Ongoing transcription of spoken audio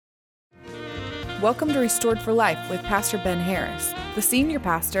Welcome to Restored for Life with Pastor Ben Harris, the senior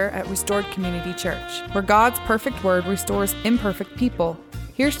pastor at Restored Community Church, where God's perfect word restores imperfect people.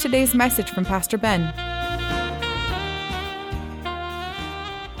 Here's today's message from Pastor Ben.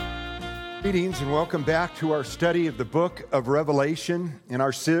 Greetings and welcome back to our study of the book of Revelation in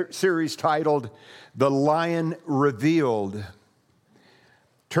our series titled, The Lion Revealed.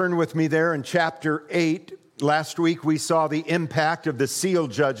 Turn with me there in chapter 8. Last week we saw the impact of the seal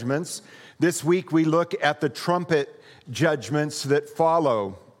judgments. This week we look at the trumpet judgments that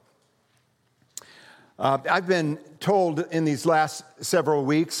follow. I've been told in these last several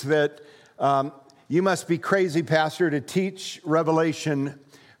weeks that you must be crazy, Pastor, to teach Revelation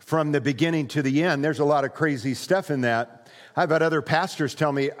from the beginning to the end. There's a lot of crazy stuff in that. I've had other pastors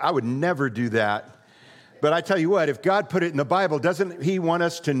tell me I would never do that. But I tell you what, if God put it in the Bible, doesn't He want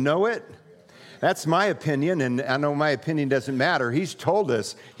us to know it? That's my opinion, and I know my opinion doesn't matter. He's told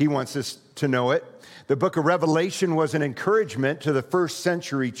us He wants us to know it. The book of Revelation was an encouragement to the first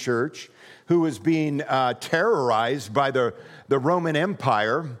century church who was being terrorized by the Roman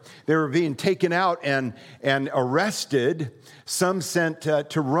Empire. They were being taken out and arrested. Some sent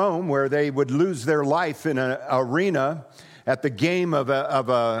to Rome, where they would lose their life in an arena at the game of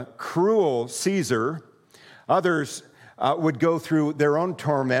a cruel Caesar. Others would go through their own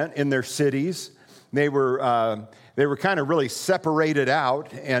torment in their cities. They were kind of really separated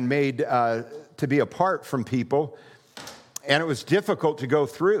out and made to be apart from people, and it was difficult to go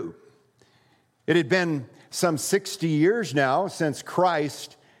through. It had been some 60 years now since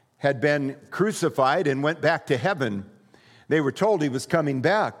Christ had been crucified and went back to heaven. They were told He was coming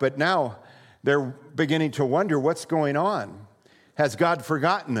back, but now they're beginning to wonder what's going on. Has God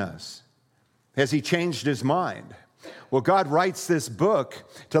forgotten us? Has He changed His mind? Well, God writes this book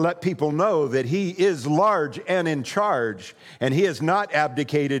to let people know that He is large and in charge, and He has not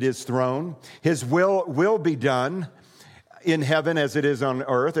abdicated His throne. His will be done in heaven as it is on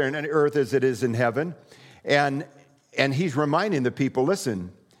earth, or in earth as it is in heaven. And He's reminding the people,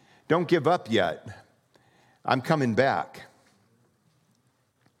 listen, don't give up yet. I'm coming back.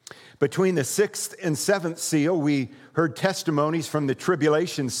 Between the sixth and seventh seal, we heard testimonies from the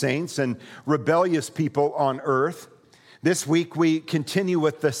tribulation saints and rebellious people on earth. This week, we continue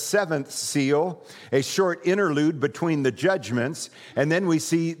with the seventh seal, a short interlude between the judgments, and then we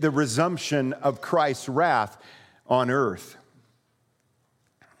see the resumption of Christ's wrath on earth.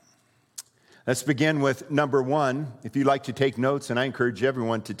 Let's begin with number 1. If you'd like to take notes, and I encourage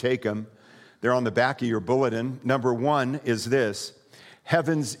everyone to take them, they're on the back of your bulletin. Number 1 is this: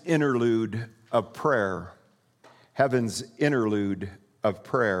 Heaven's interlude of prayer. Heaven's interlude of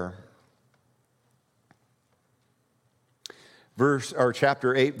prayer.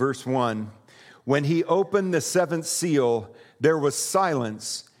 Chapter 8, verse 1. When He opened the seventh seal, there was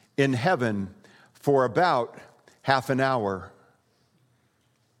silence in heaven for about half an hour.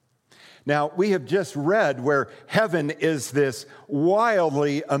 Now, we have just read where heaven is this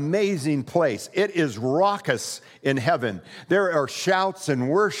wildly amazing place. It is raucous in heaven. There are shouts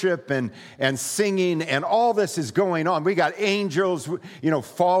and worship and singing, and all this is going on. We got angels,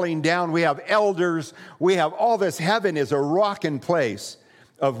 falling down. We have elders. We have all this. Heaven is a rocking place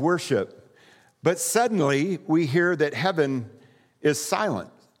of worship. But suddenly, we hear that heaven is silent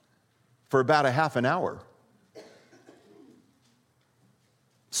for about a half an hour.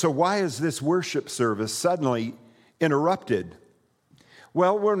 So why is this worship service suddenly interrupted?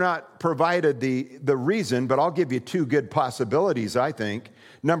 Well, we're not provided the reason, but I'll give you 2 good possibilities, I think.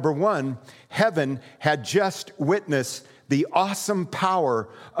 Number 1, heaven had just witnessed the awesome power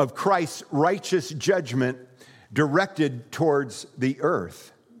of Christ's righteous judgment directed towards the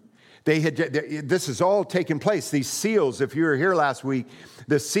earth. This has all taken place. These seals, if you were here last week,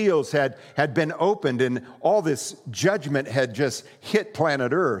 the seals had been opened, and all this judgment had just hit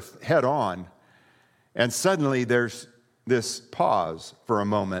planet Earth head on. And suddenly there's this pause for a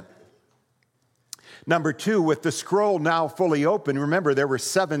moment. Number 2, with the scroll now fully open, remember there were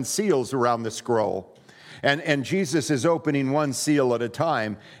 7 seals around the scroll. And Jesus is opening one seal at a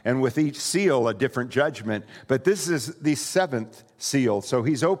time, and with each seal a different judgment. But this is the 7th seal, so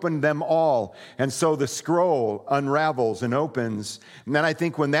He's opened them all. And so the scroll unravels and opens. And then I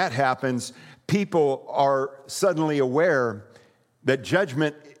think when that happens, people are suddenly aware that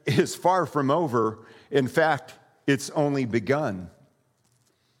judgment is far from over. In fact, it's only begun.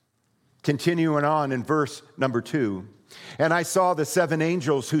 Continuing on in verse number 2. And I saw the 7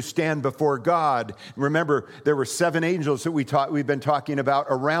 angels who stand before God. Remember, there were 7 angels that we've been talking about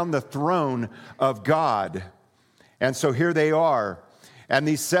around the throne of God. And so here they are. And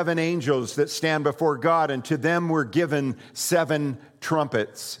these 7 angels that stand before God, and to them were given 7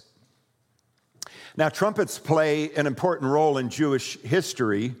 trumpets. Now, trumpets play an important role in Jewish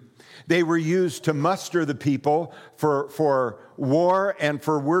history. They were used to muster the people for war and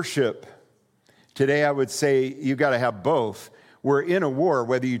for worship. Today, I would say you got to have both. We're in a war,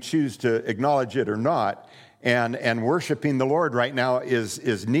 whether you choose to acknowledge it or not, and worshiping the Lord right now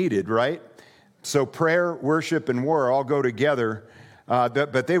is needed, right? So prayer, worship, and war all go together.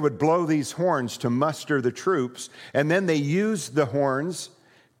 But they would blow these horns to muster the troops, and then they used the horns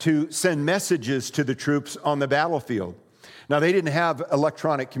to send messages to the troops on the battlefield. Now, they didn't have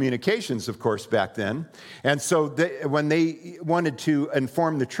electronic communications, of course, back then. And so when they wanted to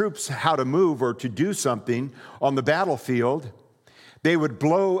inform the troops how to move or to do something on the battlefield, they would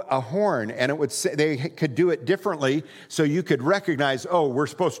blow a horn, and they could do it differently so you could recognize, oh, we're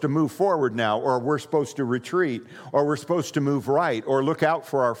supposed to move forward now, or we're supposed to retreat, or we're supposed to move right, or look out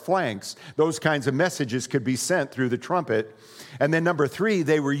for our flanks. Those kinds of messages could be sent through the trumpet. And then number 3,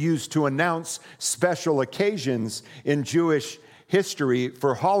 they were used to announce special occasions in Jewish history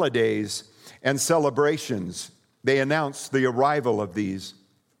for holidays and celebrations. They announced the arrival of these.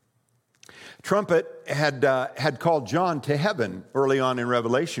 Trumpet had called John to heaven. Early on in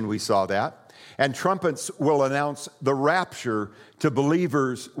Revelation, we saw that. And trumpets will announce the rapture to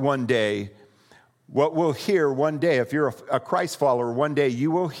believers one day. What we'll hear one day, if you're a Christ follower, one day you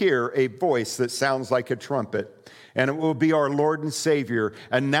will hear a voice that sounds like a trumpet. And it will be our Lord and Savior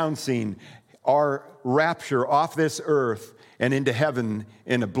announcing our rapture off this earth and into heaven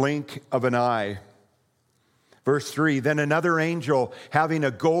in a blink of an eye. Verse 3, then another angel having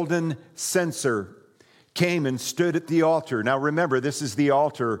a golden censer came and stood at the altar. Now remember, this is the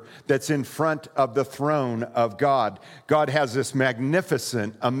altar that's in front of the throne of God. God has this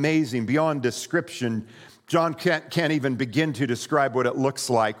magnificent, amazing, beyond description. John can't even begin to describe what it looks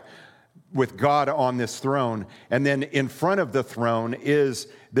like with God on this throne. And then in front of the throne is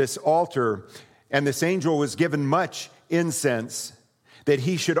this altar. And this angel was given much incense, that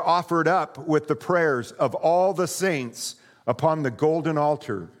he should offer it up with the prayers of all the saints upon the golden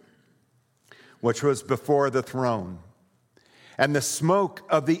altar, which was before the throne. And the smoke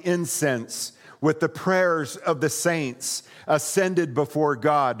of the incense with the prayers of the saints ascended before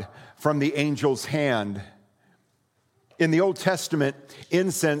God from the angel's hand. In the Old Testament,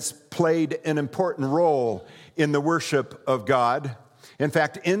 incense played an important role in the worship of God. In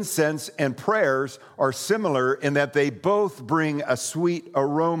fact, incense and prayers are similar in that they both bring a sweet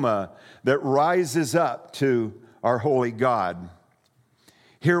aroma that rises up to our holy God.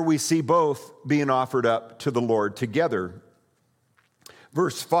 Here we see both being offered up to the Lord together.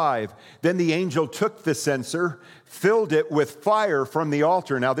 Verse 5, then the angel took the censer, filled it with fire from the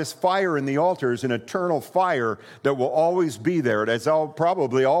altar. Now this fire in the altar is an eternal fire that will always be there. It has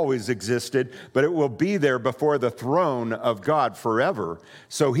probably always existed, but it will be there before the throne of God forever.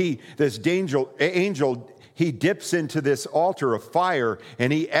 So this angel, he dips into this altar of fire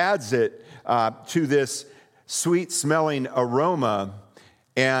and he adds it to this sweet smelling aroma.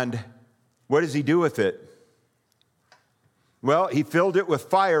 And what does he do with it? Well, he filled it with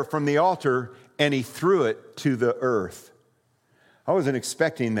fire from the altar and he threw it to the earth. I wasn't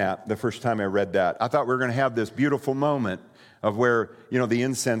expecting that the first time I read that. I thought we were going to have this beautiful moment of where, the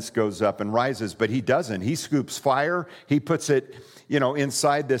incense goes up and rises, but he doesn't. He scoops fire, he puts it,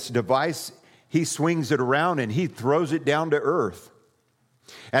 inside this device, he swings it around and he throws it down to earth.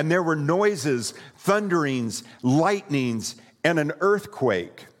 And there were noises, thunderings, lightnings, and an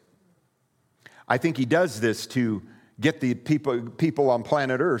earthquake. I think he does this to get the people on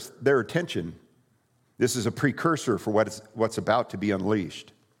planet Earth, their attention. This is a precursor for what's about to be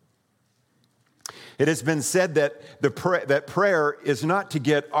unleashed. It has been said that that prayer is not to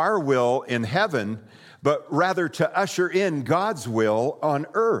get our will in heaven, but rather to usher in God's will on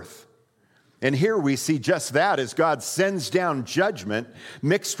earth. And here we see just that as God sends down judgment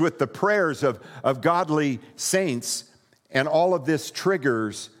mixed with the prayers of godly saints, and all of this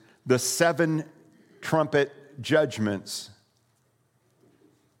triggers the 7 trumpet judgments.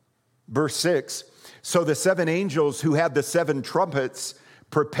 Verse 6, so the 7 angels who had the 7 trumpets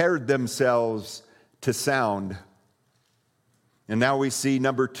prepared themselves to sound. And now we see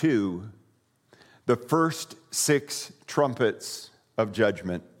number 2, the first 6 trumpets of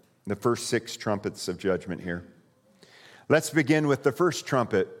judgment. The first 6 trumpets of judgment here. Let's begin with the first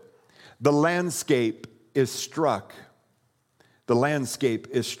trumpet. The landscape is struck. The landscape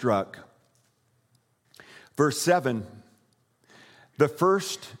is struck. Verse 7, the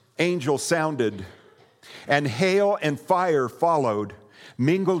first angel sounded, and hail and fire followed,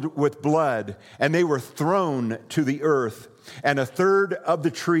 mingled with blood, and they were thrown to the earth, and 1/3 of the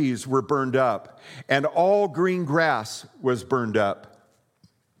trees were burned up, and all green grass was burned up.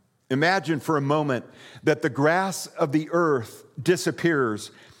 Imagine for a moment that the grass of the earth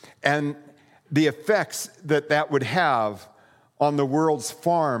disappears and the effects that that would have on the world's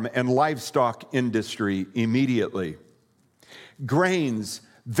farm and livestock industry immediately. Grains,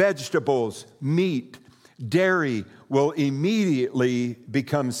 vegetables, meat, dairy will immediately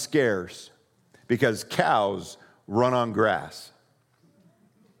become scarce because cows run on grass.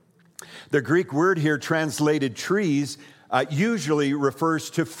 The Greek word here translated trees usually refers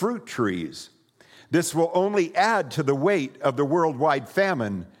to fruit trees. This will only add to the weight of the worldwide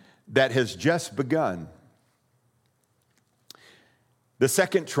famine that has just begun. The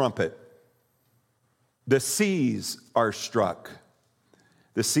second trumpet, the seas are struck.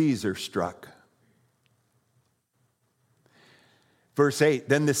 The seas are struck. Verse 8,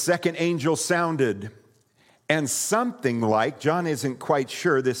 then the second angel sounded, and something like, John isn't quite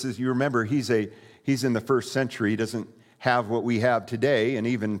sure, this is, you remember, he's in the first century, he doesn't have what we have today, and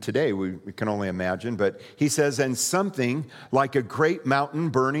even today we can only imagine, but he says, and something like a great mountain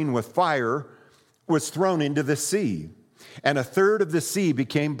burning with fire was thrown into the sea, and a third of the sea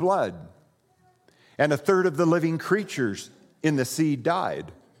became blood, and a third of the living creatures in the sea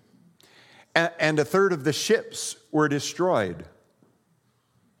died, and a third of the ships were destroyed.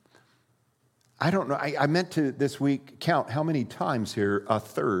 I don't know, I meant to this week count how many times here a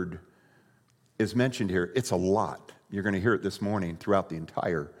third is mentioned here. It's a lot. You're going to hear it this morning throughout the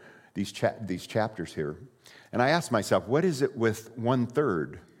entire, these chapters here. And I asked myself, what is it with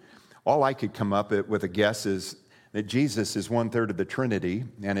 1/3? All I could come up with a guess is that Jesus is 1/3 of the Trinity,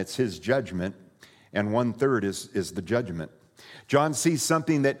 and it's his judgment, and 1/3 is the judgment. John sees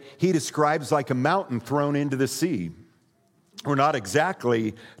something that he describes like a mountain thrown into the sea. We're not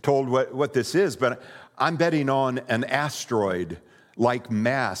exactly told what this is, but I'm betting on an asteroid-like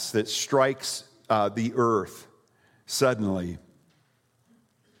mass that strikes the earth suddenly.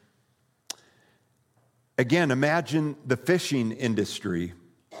 Again, imagine the fishing industry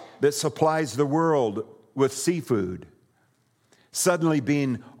that supplies the world with seafood suddenly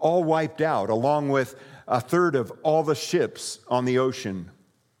being all wiped out, along with a third of all the ships on the ocean.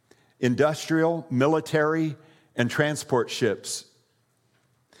 Industrial, military, and transport ships.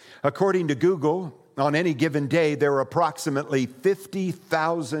 According to Google, on any given day, there are approximately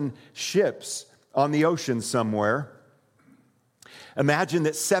 50,000 ships on the ocean somewhere. Imagine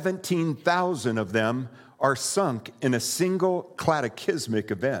that 17,000 of them are sunk in a single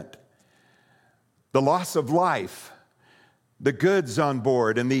cataclysmic event. The loss of life, the goods on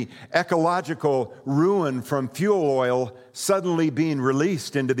board, and the ecological ruin from fuel oil suddenly being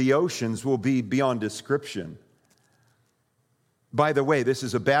released into the oceans will be beyond description. By the way, this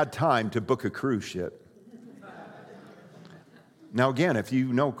is a bad time to book a cruise ship. Now again, if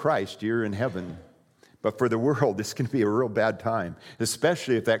you know Christ, you're in heaven. But for the world, this can be a real bad time,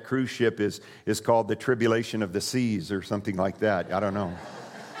 especially if that cruise ship is called the Tribulation of the Seas or something like that. I don't know.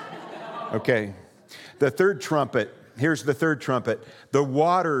 Okay. The third trumpet, here's the third trumpet. The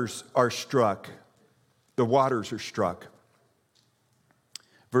waters are struck. The waters are struck.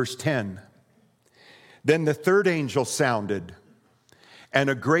 Verse 10. Then the third angel sounded, and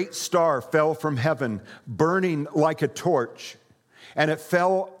a great star fell from heaven, burning like a torch, and it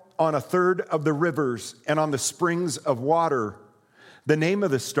fell on a third of the rivers and on the springs of water. The name of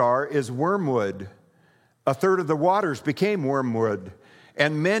the star is wormwood. A third of the waters became wormwood,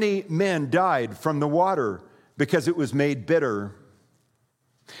 and many men died from the water because it was made bitter.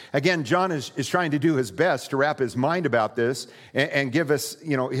 Again, John is trying to do his best to wrap his mind about this and give us,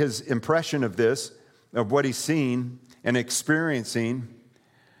 his impression of this, of what he's seen and experiencing.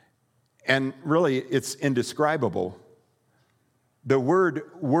 And really, it's indescribable. The word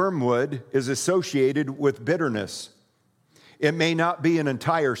wormwood is associated with bitterness. It may not be an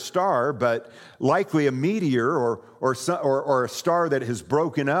entire star, but likely a meteor or a star that has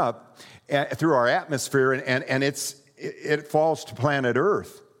broken up through our atmosphere, and it falls to planet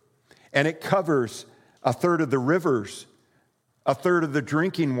Earth. And it covers a third of the rivers, a third of the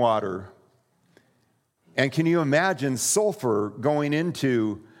drinking water. And can you imagine sulfur going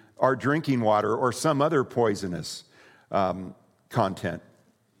into our drinking water or some other poisonous content?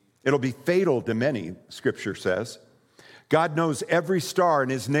 It'll be fatal to many, Scripture says. God knows every star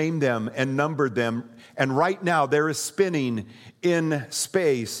and has named them and numbered them. And right now there is spinning in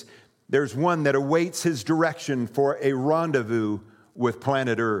space. There's one that awaits his direction for a rendezvous with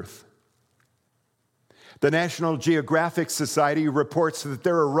planet Earth. The National Geographic Society reports that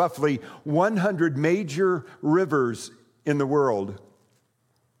there are roughly 100 major rivers in the world.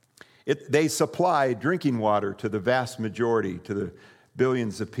 They supply drinking water to the vast majority, to the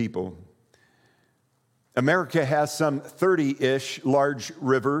billions of people. America has some 30-ish large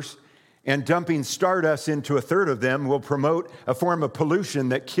rivers, and dumping stardust into a third of them will promote a form of pollution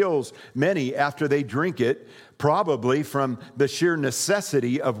that kills many after they drink it, probably from the sheer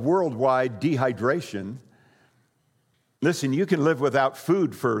necessity of worldwide dehydration. Listen, you can live without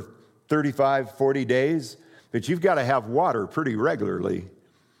food for 35, 40 days, but you've got to have water pretty regularly.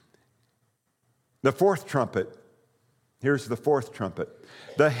 The fourth trumpet. Here's the fourth trumpet.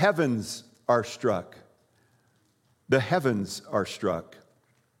 The heavens are struck. The heavens are struck.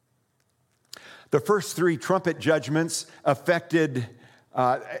 The first three trumpet judgments affected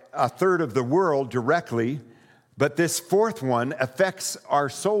a third of the world directly, but this fourth one affects our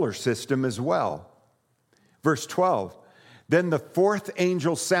solar system as well. Verse 12, then the fourth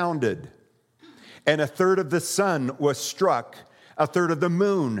angel sounded, and a third of the sun was struck, a third of the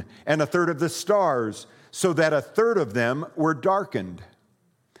moon, and a third of the stars, so that a third of them were darkened.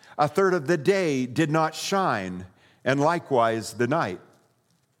 A third of the day did not shine, and likewise the night.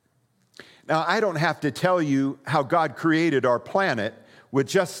 Now, I don't have to tell you how God created our planet with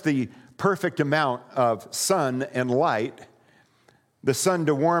just the perfect amount of sun and light, the sun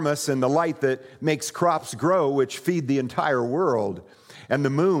to warm us and the light that makes crops grow, which feed the entire world, and the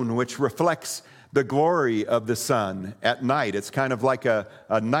moon, which reflects the glory of the sun at night. It's kind of like a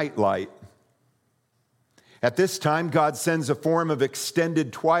night light. At this time, God sends a form of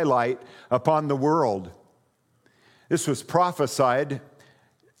extended twilight upon the world. This was prophesied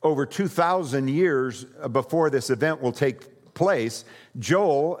over 2,000 years before this event will take place.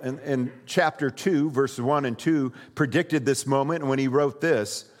 Joel, in chapter 2, verses 1 and 2, predicted this moment when he wrote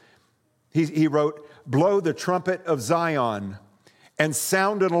this. He wrote, blow the trumpet of Zion and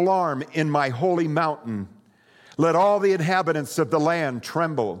sound an alarm in my holy mountain. Let all the inhabitants of the land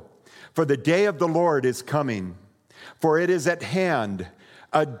tremble, for the day of the Lord is coming. For it is at hand,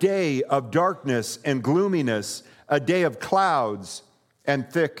 a day of darkness and gloominess, a day of clouds and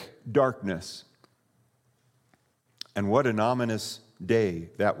thick darkness. And what an ominous day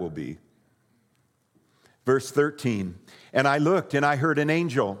that will be. Verse 13, and I looked and I heard an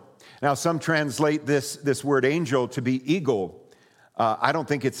angel. Now some translate this word angel to be eagle. I don't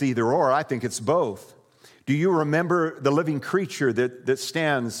think it's either or, I think it's both. Do you remember the living creature that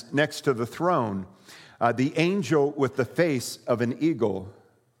stands next to the throne? The angel with the face of an eagle,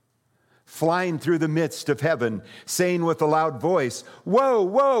 flying through the midst of heaven, saying with a loud voice, woe,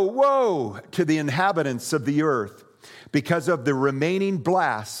 woe, woe to the inhabitants of the earth, because of the remaining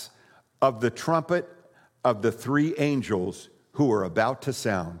blasts of the trumpet of the three angels who are about to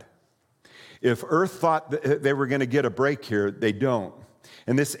sound. If earth thought that they were going to get a break here, they don't.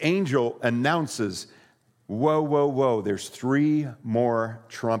 And this angel announces, whoa, whoa, whoa, there's three more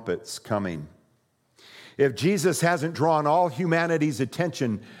trumpets coming. If Jesus hasn't drawn all humanity's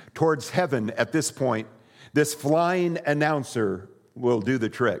attention towards heaven at this point, this flying announcer will do the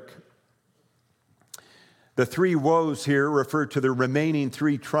trick. The three woes here refer to the remaining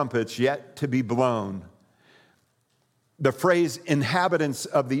three trumpets yet to be blown. The phrase inhabitants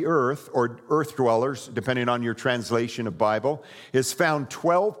of the earth, or earth dwellers, depending on your translation of Bible, is found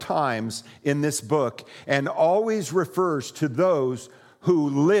 12 times in this book and always refers to those who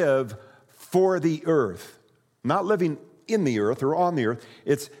live for the earth. Not living in the earth or on the earth.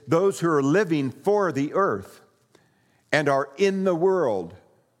 It's those who are living for the earth and are in the world,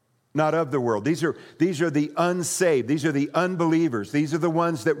 not of the world. These are the unsaved. These are the unbelievers. These are the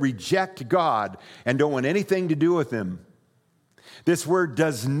ones that reject God and don't want anything to do with Him. This word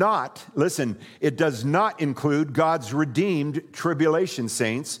does not, listen, it does not include God's redeemed tribulation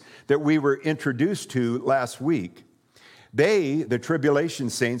saints that we were introduced to last week. They, the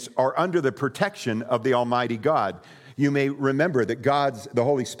tribulation saints, are under the protection of the Almighty God. You may remember that the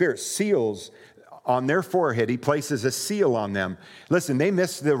Holy Spirit seals on their forehead. He places a seal on them. Listen, they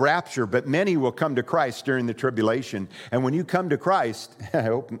missed the rapture, but many will come to Christ during the tribulation. And when you come to Christ, I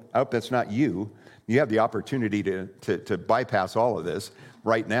hope that's not you. You have the opportunity to bypass all of this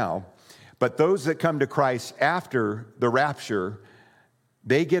right now. But those that come to Christ after the rapture,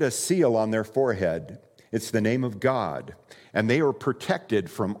 they get a seal on their forehead. It's the name of God. And they are protected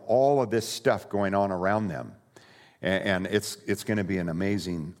from all of this stuff going on around them. And it's going to be an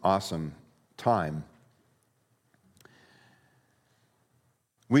amazing, awesome time.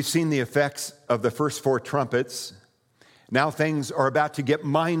 We've seen the effects of the first four trumpets. Now things are about to get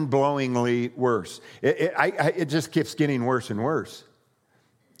mind-blowingly worse. It just keeps getting worse and worse.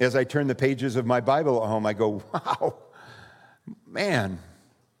 As I turn the pages of my Bible at home, I go, wow, man.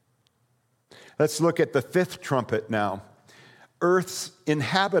 Let's look at the fifth trumpet now. Earth's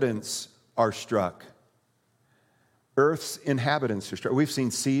inhabitants are struck. Earth's inhabitants are struck. We've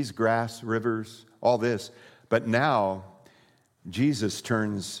seen seas, grass, rivers, all this. But now, Jesus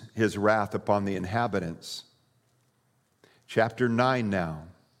turns his wrath upon the inhabitants. Chapter 9 now.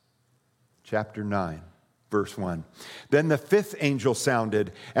 Chapter 9, verse 1. Then the fifth angel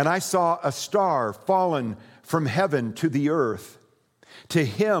sounded, and I saw a star fallen from heaven to the earth. To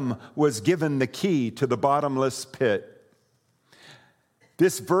him was given the key to the bottomless pit.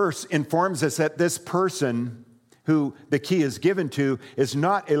 This verse informs us that this person who the key is given to is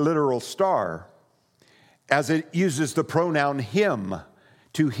not a literal star, as it uses the pronoun him.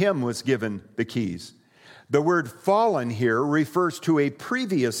 To him was given the keys. The word fallen here refers to a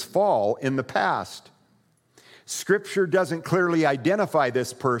previous fall in the past. Scripture doesn't clearly identify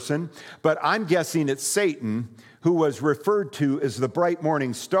this person, but I'm guessing it's Satan, who was referred to as the bright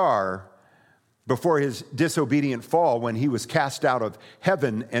morning star before his disobedient fall when he was cast out of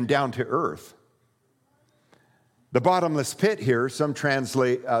heaven and down to earth. The bottomless pit here, some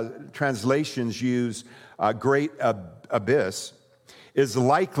translations use great abyss, is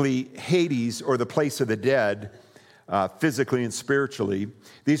likely Hades or the place of the dead, physically and spiritually.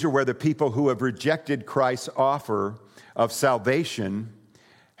 These are where the people who have rejected Christ's offer of salvation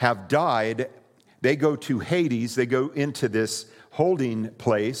have died. They go to Hades, they go into this holding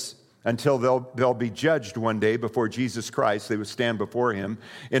place until they'll be judged one day before Jesus Christ. They will stand before him.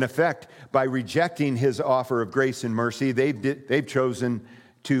 In effect, by rejecting his offer of grace and mercy, they've chosen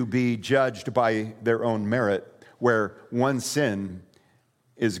to be judged by their own merit, where one sin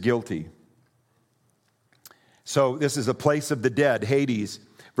is guilty. So this is a place of the dead, Hades.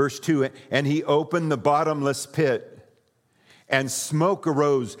 Verse 2, and he opened the bottomless pit, and smoke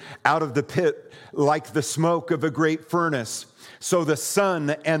arose out of the pit like the smoke of a great furnace. So the sun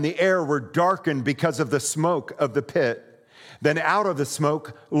and the air were darkened because of the smoke of the pit. Then out of the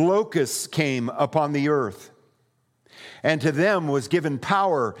smoke, locusts came upon the earth. And to them was given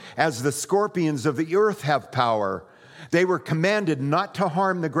power, as the scorpions of the earth have power. They were commanded not to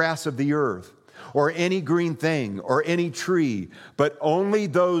harm the grass of the earth, or any green thing, or any tree, but only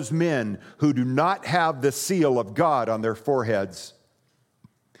those men who do not have the seal of God on their foreheads.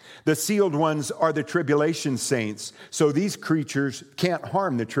 The sealed ones are the tribulation saints, so these creatures can't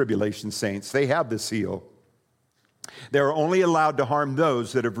harm the tribulation saints. They have the seal. They're only allowed to harm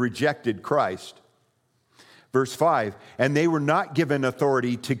those that have rejected Christ. Verse 5, and they were not given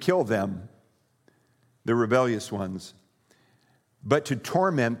authority to kill them, the rebellious ones, but to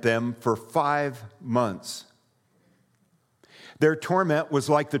torment them for 5 months. Their torment was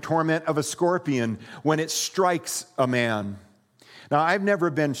like the torment of a scorpion when it strikes a man. Now, I've never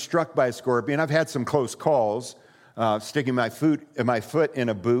been struck by a scorpion. I've had some close calls, sticking my foot in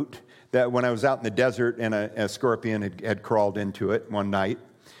a boot that when I was out in the desert and a scorpion had crawled into it one night.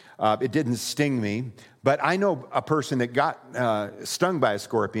 It didn't sting me, but I know a person that got stung by a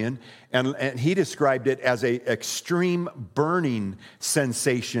scorpion, and he described it as an extreme burning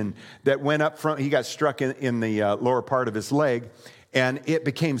sensation that went up from, he got struck in the lower part of his leg, and it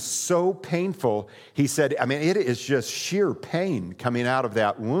became so painful. He said, I mean, it is just sheer pain coming out of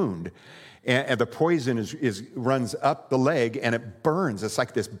that wound. And the poison runs up the leg and it burns. It's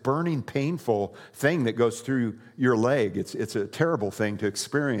like this burning, painful thing that goes through your leg. It's a terrible thing to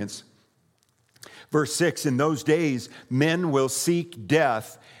experience. Verse 6, in those days, men will seek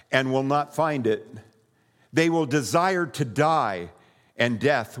death and will not find it. They will desire to die, and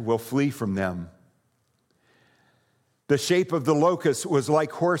death will flee from them. The shape of the locusts was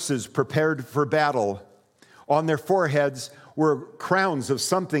like horses prepared for battle. On their foreheads were crowns of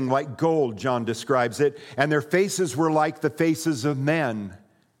something like gold, John describes it, and their faces were like the faces of men.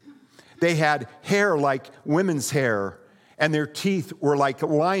 They had hair like women's hair, and their teeth were like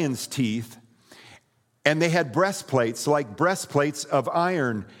lions' teeth, and they had breastplates like breastplates of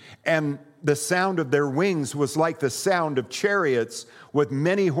iron, and the sound of their wings was like the sound of chariots with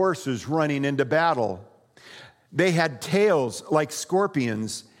many horses running into battle. They had tails like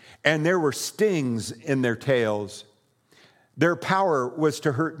scorpions, and there were stings in their tails. Their power was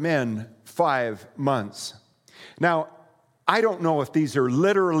to hurt men 5 months. Now, I don't know if these are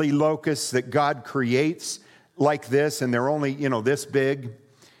literally locusts that God creates like this, and they're only, this big,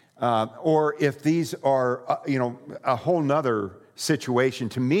 or if these are, a whole nother situation.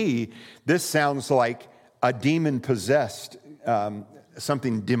 To me, this sounds like a demon-possessed,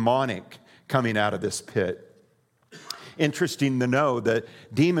 something demonic coming out of this pit. Interesting to know that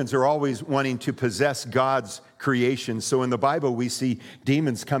demons are always wanting to possess God's creation. So in the Bible, we see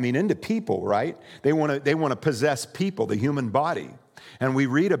demons coming into people, right? They want to possess people, the human body. And we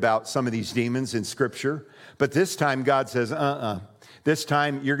read about some of these demons in Scripture. But this time, God says, This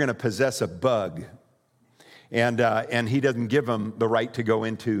time, you're going to possess a bug. And he doesn't give them the right to go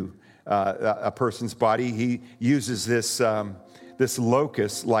into a person's body. He uses this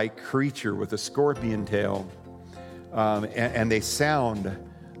locust-like creature with a scorpion tail, and they sound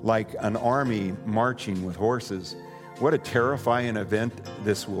like an army marching with horses. What a terrifying event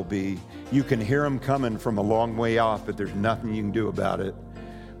this will be. You can hear them coming from a long way off, but there's nothing you can do about it.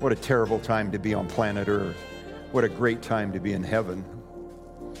 What a terrible time to be on planet Earth. What a great time to be in heaven.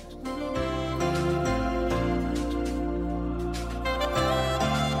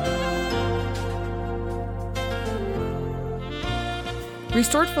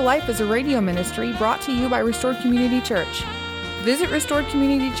 Restored for Life is a radio ministry brought to you by Restored Community Church. Visit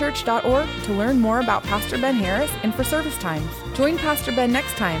restoredcommunitychurch.org to learn more about Pastor Ben Harris and for service times. Join Pastor Ben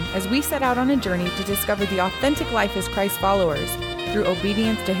next time as we set out on a journey to discover the authentic life as Christ followers through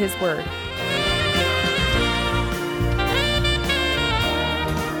obedience to His Word.